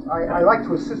progress. I like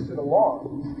to assist it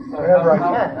along whenever I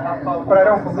can, but I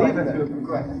don't believe in it.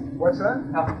 What's that?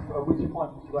 At which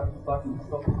point would you like to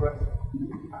stop progressing?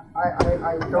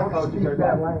 I don't speak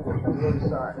that language. I'm really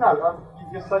sorry. No,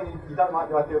 you're saying you don't like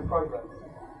the idea of progress.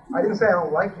 I didn't say I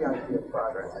don't like the idea of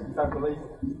progress. You don't believe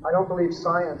it. I don't believe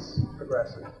science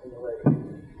progresses in a way.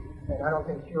 And I don't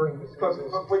think curing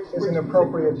diseases is an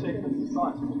appropriate achievements of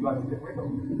science would you like to get rid of?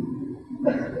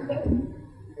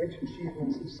 Which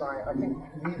achievements of science? I think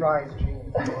Levi's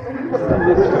genes. And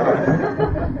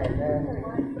then,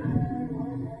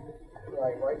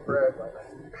 right, white bread.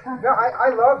 No, I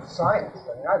love science.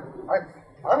 I mean,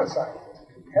 I'm a scientist.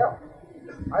 Hell,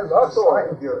 I love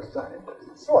science. You're a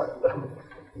scientist. Sort of.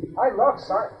 I love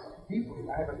science deeply.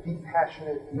 I have a deep,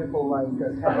 passionate, Nipple-like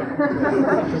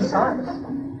attachment to science.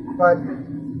 But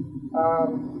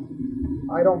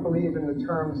I don't believe in the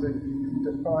terms that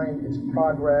define its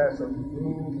progress or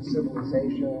boon to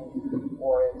civilization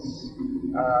or its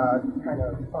kind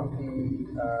of funky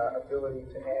ability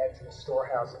to add to the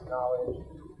storehouse of knowledge.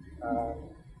 I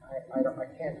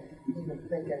can't even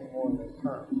think anymore in those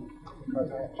terms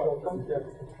because I have children.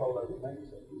 Control over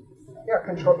nature. Yeah,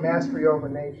 control, mastery over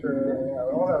nature, you know,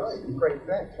 all those great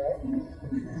things,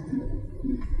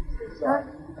 right?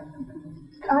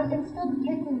 Instead of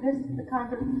taking the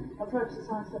kind of approach to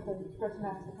science that the person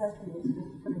asked the question was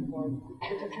putting forward,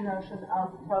 which is the notion of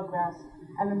progress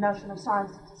and the notion of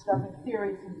science discovering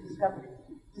theories and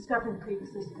discovering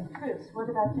pre-existing truths, what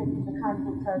about taking the kind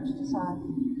of approach to science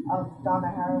of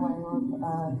Donna Haraway or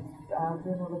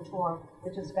Bruno Latour,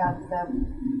 which is about the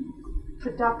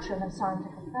production of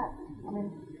scientific fact? I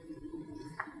mean,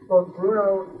 both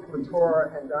Bruno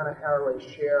Latour and Donna Haraway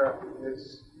share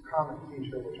this common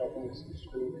feature, which I think is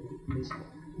extremely useful,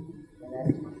 and that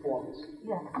is performance.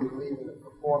 Yeah. They believe in the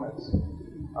performance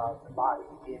of the body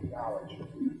in knowledge.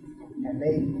 And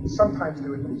they sometimes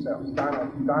do it themselves.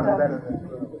 Donna better than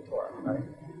Bruno Latour, right?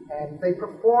 And they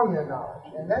perform their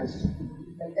knowledge. And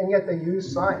yet they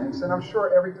use science. And I'm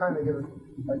sure every time they give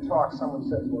a talk, someone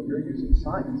says, well, you're using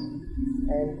science.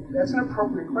 And that's an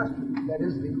appropriate question. That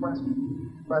is the question.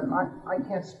 But I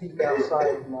can't speak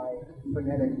outside my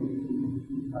phonetic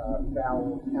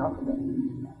vowel alphabet.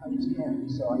 I just can't.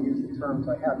 So I use the terms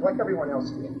I have, like everyone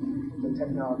else did. The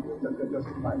technology that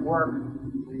doesn't quite work,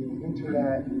 the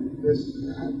internet, this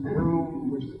room,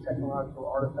 which is a technological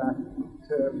artifact,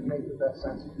 to make the best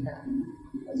sense you can.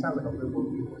 That sounds like a liberal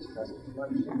humanist message. You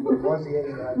understand? It was the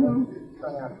 80s, I hung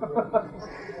out.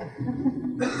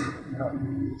 No,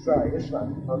 sorry, it's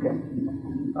fine. Okay.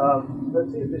 Let's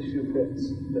see if this shoe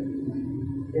fits.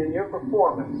 In your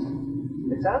performance,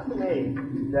 it sounds to me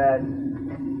that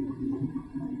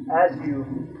as you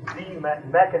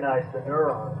de-mechanize the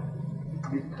neuron,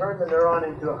 you've turned the neuron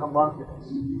into a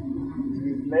homunculus.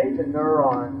 You've made the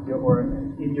neuron, or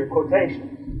in your quotation,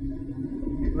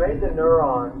 you've made the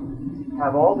neuron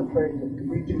have all the traits of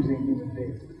free-choosing human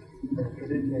beings. In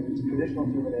its traditional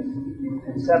humanist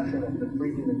conception of the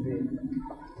free human being.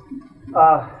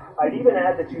 I'd even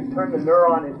add that you've turned the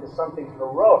neuron into something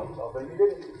heroic, although you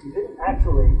didn't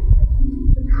actually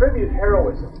attribute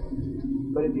heroism.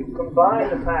 But if you combine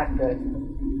the fact that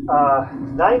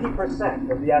 90%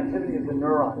 of the activity of the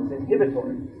neuron is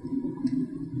inhibitory,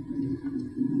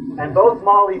 and both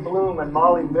Molly Bloom and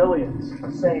Molly Millions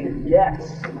are saying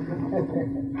yes,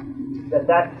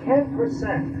 that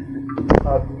 10%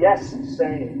 of yes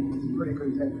saying Pretty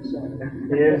good 10%.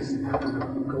 is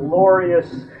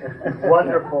glorious,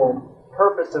 wonderful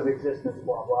purpose of existence,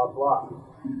 blah, blah, blah.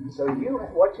 So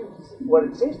what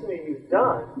it seems to me you've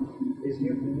done is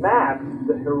you've mapped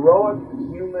the heroic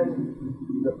human,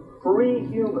 the free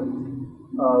human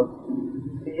of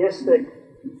theistic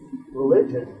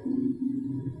religion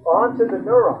onto the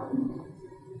neuron,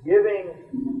 giving.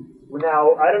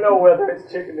 Now, I don't know whether it's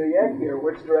chicken or the egg here,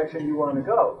 which direction you want to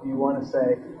go. Do you want to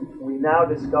say, we now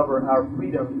discover our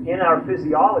freedom in our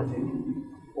physiology,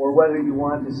 or whether you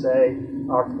want to say,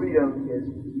 our freedom is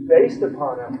based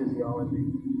upon our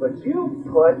physiology, but you've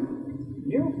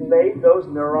made those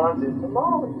neurons into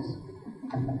mollies.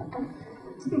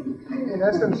 In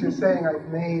essence, you're saying I've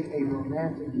made a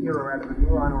romantic hero out of a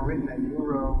neuron, or written a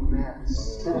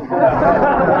neuromance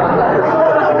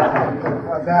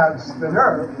about the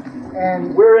nerve.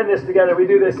 And we're in this together. We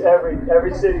do this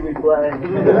every city we play.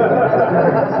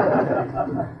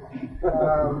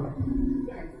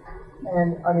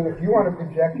 And I mean, if you want to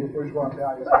project your bourgeois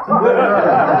values, you've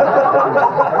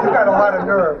got a lot of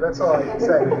nerve. That's all I can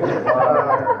say. A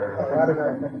lot of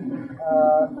nerve.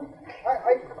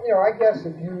 I guess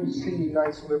if you see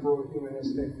nice liberal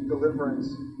humanistic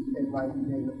deliverance in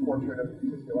the portrait of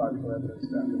his theological evidence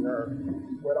about the nerve.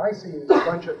 What I see is a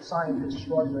bunch of scientists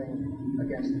struggling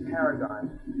against the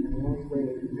paradigm, and the only way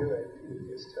they can do it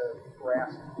is to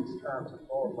grasp these terms.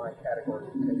 All of my categories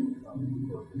are taken from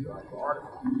the theological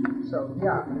article. So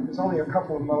yeah, there's only a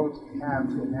couple of modes we have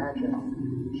to imagine,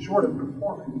 short of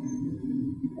performing,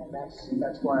 and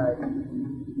that's why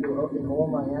in all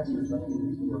my answers I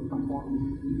use the word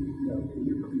performing. If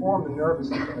you perform the nervous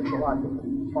system, it's a lot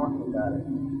different talking about it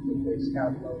with this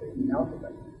outmoded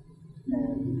alphabet.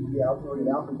 And the outmoded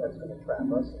alphabet is going to trap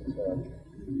us into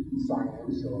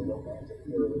science or romantic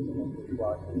heroism or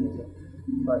bourgeoisism.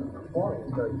 But performing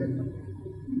is very different.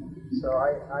 So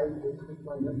I will tweak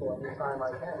my nipple anytime I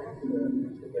can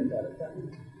to get that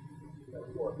effect. That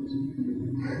works.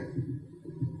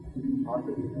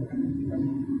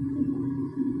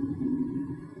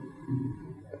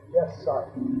 Yes, sorry.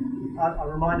 I'm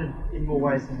reminded in more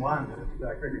ways than one of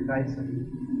Gregory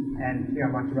Bateson, and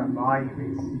much about value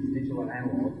is digital and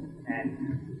analog, and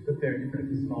that there are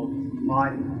different epistemologies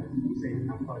implied in those, so you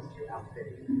come close to your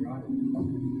alphabetic, right?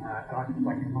 And I'd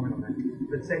like to comment on that.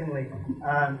 But secondly,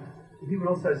 he would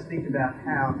also speak about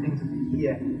how things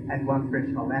appear at one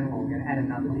threshold analog and at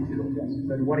another digital. Yes.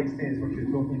 So to what extent is what you're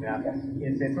talking about? Yes.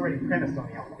 It's already premised on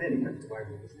the alphabetic, that's the way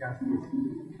we discussed this.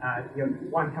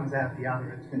 One comes out of the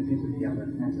other and turns into the other,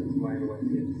 and that's the way it always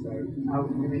is. So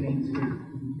do we need to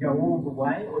go all the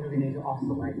way, or do we need to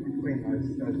oscillate between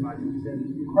those modes? The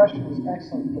question is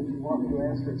excellent, but you want me to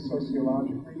answer it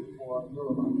sociologically or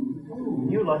neurologically?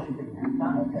 Neurologically.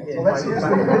 Okay, so let's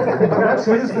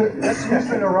use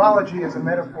the neurology as a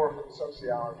metaphor for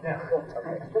sociology. Yeah.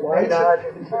 Okay. Why not?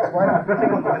 Why not?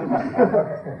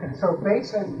 Okay. So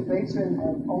Bateson,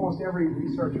 and almost every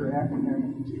researcher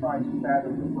academic who's tried to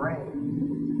fathom the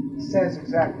brain says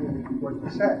exactly what you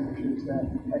said, which is that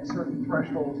at certain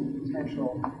thresholds the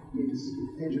potential is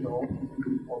digital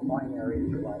or binary,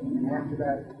 if you like, and after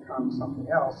that it becomes something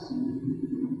else.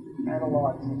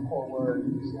 Analog is the core word.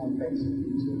 Sam Bateson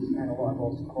uses analog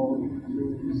also quality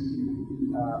produce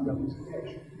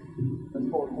representation. Let's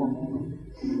call it hormonal.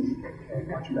 Okay,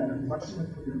 much better, much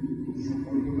simpler.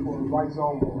 Or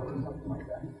lysomal or something like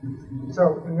that. So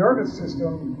the nervous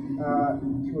system,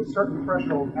 to a certain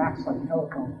threshold, acts like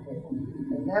telephone cable,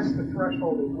 and that's the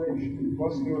threshold at which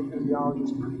most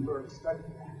neurophysiologists prefer to study.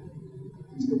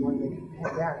 It's the one they can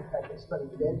pin down. In fact, they study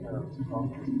dead nerves as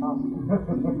often as possible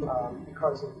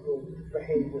because it will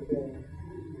behave within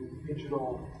the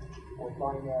digital or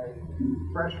binary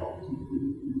thresholds.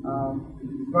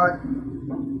 But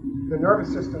the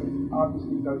nervous system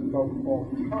obviously does both all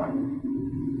the time.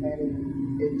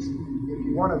 And if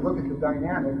you want to look at the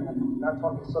dynamic, and I'm not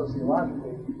talking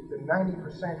sociologically, the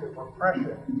 90% of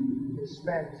repression is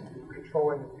spent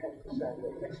controlling the 10%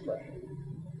 of expression.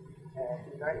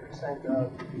 And 90%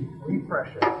 of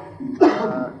repression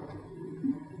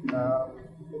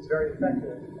is very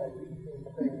effective at keeping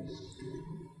things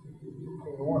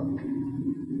in order.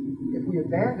 If we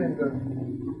abandon the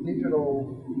digital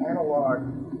analog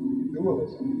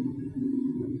dualism,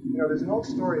 there's an old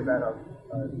story about a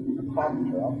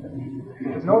carpenter. I'll finish.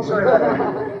 There's an old story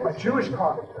about a Jewish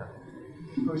carpenter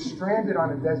who's stranded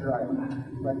on a desert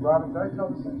island. Like Robin, did I tell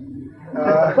the same?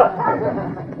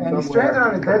 And he's stranded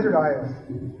on a desert island,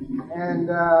 and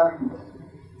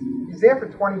he's there for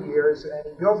 20 years, and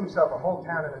he builds himself a whole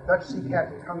town, and a Dutch sea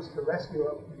captain comes to rescue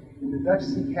him, and the Dutch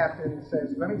sea captain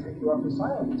says, let me take you off this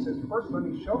island. He says, first let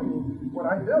me show you what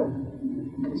I built.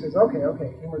 And he says, okay,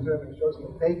 humors him, and he shows him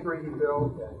the bakery he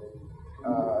built,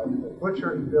 and the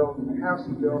butcher he built, and the house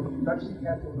he built, and the Dutch sea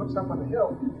captain looks up on the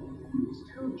hill, these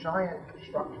two giant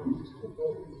structures, these two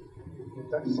buildings. The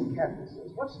Dutch sea captain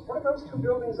says, what are those two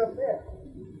buildings up there?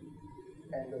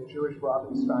 And the Jewish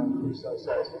Robinstein Crusoe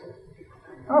says,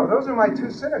 oh, those are my two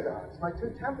synagogues, my two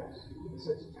temples. He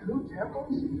says, two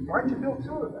temples? Why'd you build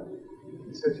two of them?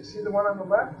 He says, you see the one on the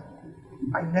left?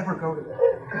 I never go to that.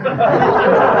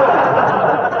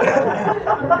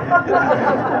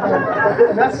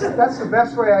 and that's the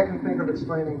best way I can think of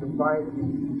explaining the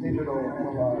digital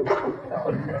analog.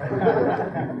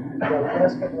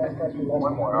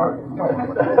 One more.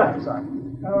 Sorry.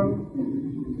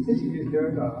 Since you used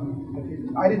Derrida,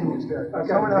 I didn't use Derrida. Okay.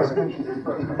 Someone else mentioned it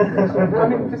first.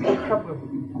 Just a couple of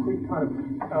quick kind of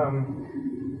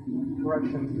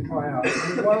corrections to try out.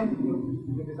 One,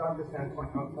 the design standpoint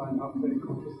outside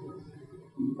consciousness.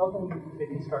 Doesn't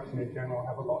deconstruction in general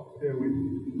have a lot to do with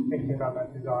thinking about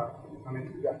that desire?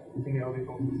 In the early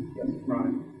thoughts. Yes.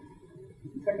 Right.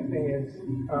 The second thing is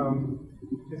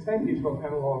the same digital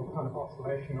analog kind of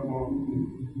oscillation or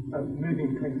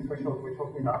moving between the thresholds we're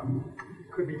talking about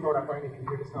could be brought up by any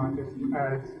computer scientist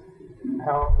as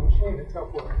how the machine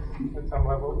itself works. At some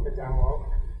level, it's analog.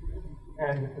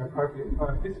 and an appropriate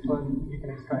kind of discipline, you can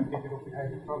extract digital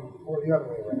behavior from it. Or the other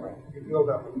way around. You build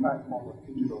up a platform of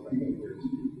digital behaviors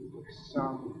with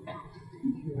some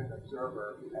human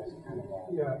observer as analog.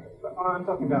 Yeah, but I'm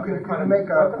talking about You the can kind of. make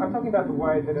a- I'm talking about the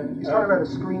way that He's talking about a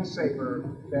screensaver,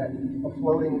 that a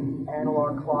floating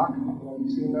analog clock. You've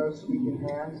seen those squeaking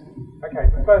hands? Okay,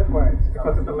 both ways,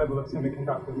 because at the level of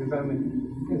semiconductors, there's only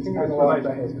continuous analog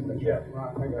relations. behavior. Yeah,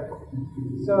 right,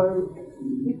 okay. So,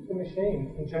 if the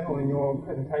machine, in general, in your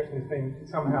presentation has been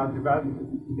somehow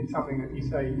devalued, it's something that you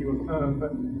say you affirm,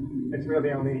 but it's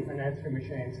really only an answering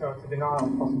machine, so it's a denial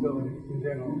of possibility in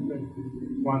general, that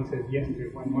one says yes to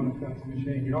when one affirms a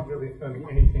machine. You're not really affirming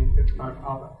anything that's kind of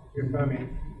other. You're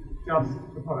affirming just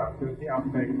the product of the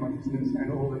alphabet consciousness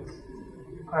and all its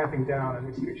clamping down and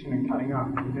restriction and cutting up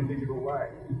in a digital way.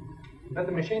 But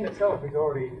the machine itself is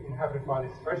already inhabited by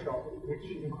this threshold, which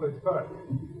includes both.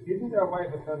 Isn't there a way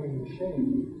of affirming the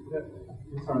machine that,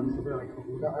 I'm sorry, this is really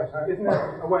complicated question. Isn't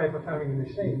there a way of affirming the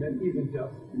machine that isn't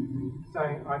just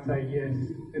saying, I say yes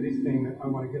to this thing that I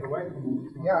want to get away from all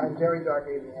the time? Yeah, and Derrida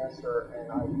gave the answer,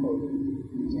 and I quoted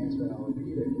his answer, and I'll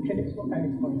repeat it. Can you explain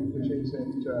it? Which is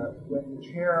that when the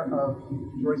chair of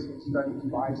Joycean Studies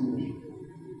buys the machine,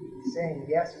 saying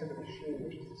yes to the machine,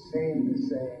 which is the same as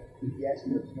saying, yes,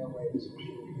 there's no way this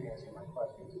machine can answer my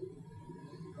questions.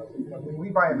 Because when we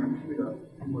buy a computer,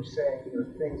 we're saying there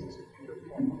are things this computer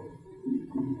can't do.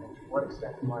 And to what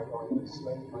extent am I going to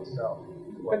enslave myself?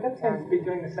 But that seems to be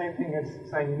doing the same thing as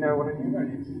saying you know what a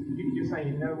neuron is. You're saying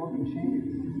you know what the machine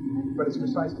is. But it's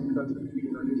precisely because the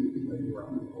computer isn't a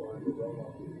neuron or a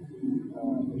neuronal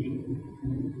machine.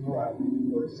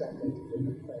 We're assembling to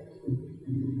different things.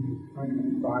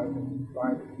 Buy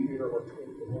the computer or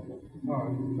tweak the Nipple.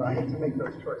 So I hate to make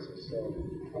those choices, so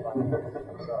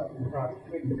I'm sorry. Right.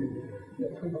 Tweak the computer.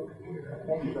 Yeah, tweak the computer.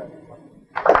 Thank you very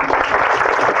much.